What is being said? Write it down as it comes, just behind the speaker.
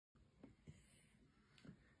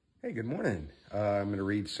Hey, good morning. I'm going to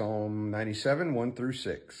read Psalm 97, 1 through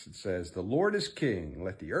 6. It says, "The Lord is king.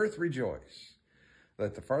 Let the earth rejoice.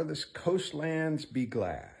 Let the farthest coastlands be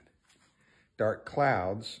glad. Dark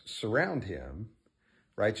clouds surround him.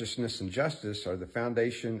 Righteousness and justice are the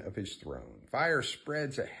foundation of his throne. Fire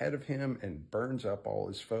spreads ahead of him and burns up all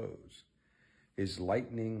his foes. His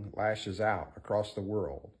lightning lashes out across the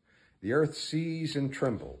world. The earth sees and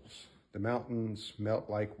trembles. The mountains melt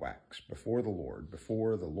like wax before the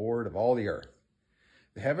Lord of all the earth.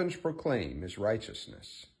 The heavens proclaim his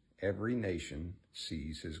righteousness. Every nation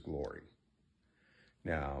sees his glory."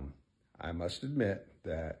 Now, I must admit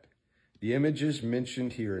that the images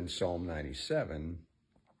mentioned here in Psalm 97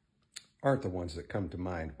 aren't the ones that come to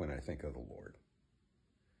mind when I think of the Lord.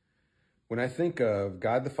 When I think of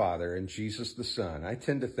God the Father and Jesus the Son, I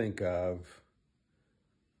tend to think of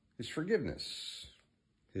his forgiveness,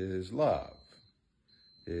 his love,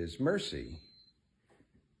 his mercy,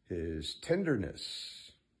 his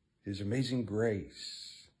tenderness, his amazing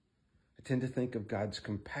grace. I tend to think of God's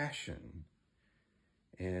compassion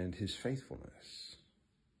and his faithfulness.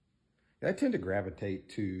 I tend to gravitate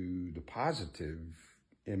to the positive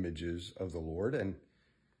images of the Lord, and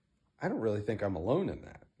I don't really think I'm alone in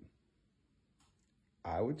that.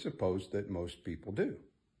 I would suppose that most people do.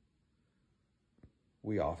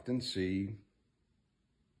 We often see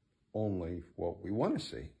only what we want to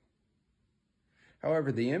see. However,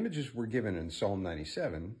 the images we're given in Psalm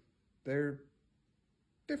 97, they're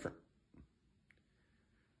different.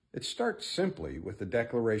 It starts simply with the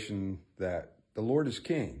declaration that the Lord is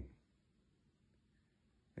king.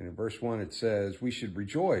 And in verse 1, it says, we should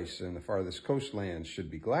rejoice and the farthest coastlands should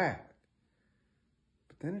be glad.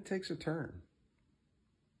 But then it takes a turn.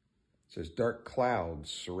 It says, dark clouds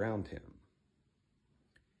surround him.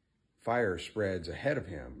 Fire spreads ahead of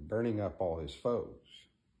him, burning up all his foes.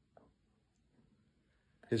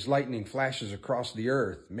 His lightning flashes across the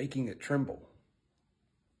earth, making it tremble.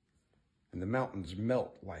 And the mountains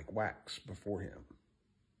melt like wax before him.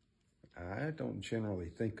 I don't generally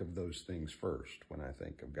think of those things first when I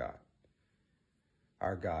think of God.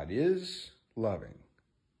 Our God is loving,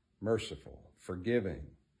 merciful, forgiving,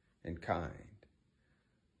 and kind.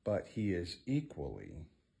 But he is equally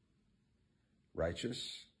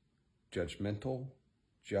righteous, judgmental,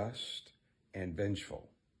 just, and vengeful.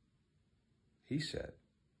 He said,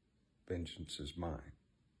 vengeance is mine.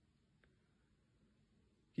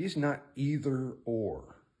 He's not either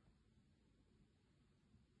or.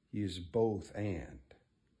 He is both and.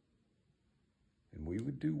 And we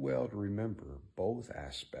would do well to remember both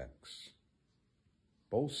aspects,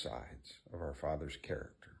 both sides of our Father's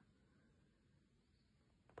character.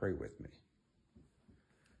 Pray with me.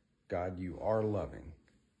 God, you are loving.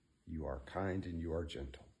 You are kind and you are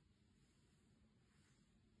gentle.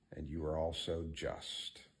 And you are also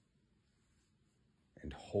just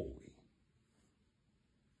and holy.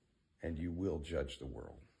 And you will judge the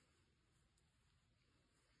world.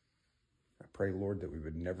 I pray, Lord, that we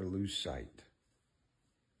would never lose sight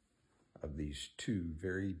of these two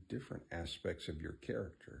very different aspects of your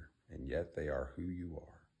character, and yet they are who you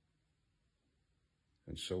are.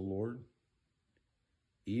 And so, Lord,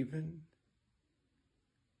 even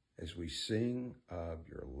as we sing of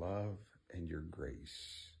your love and your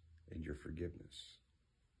grace and your forgiveness,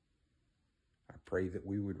 I pray that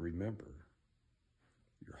we would remember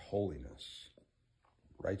your holiness,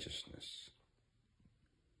 righteousness,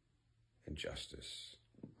 and justice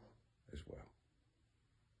as well.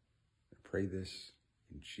 I pray this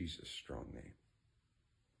in Jesus' strong name.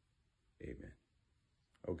 Amen.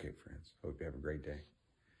 Okay, friends. Hope you have a great day.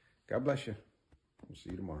 God bless you. We'll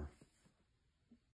see you tomorrow.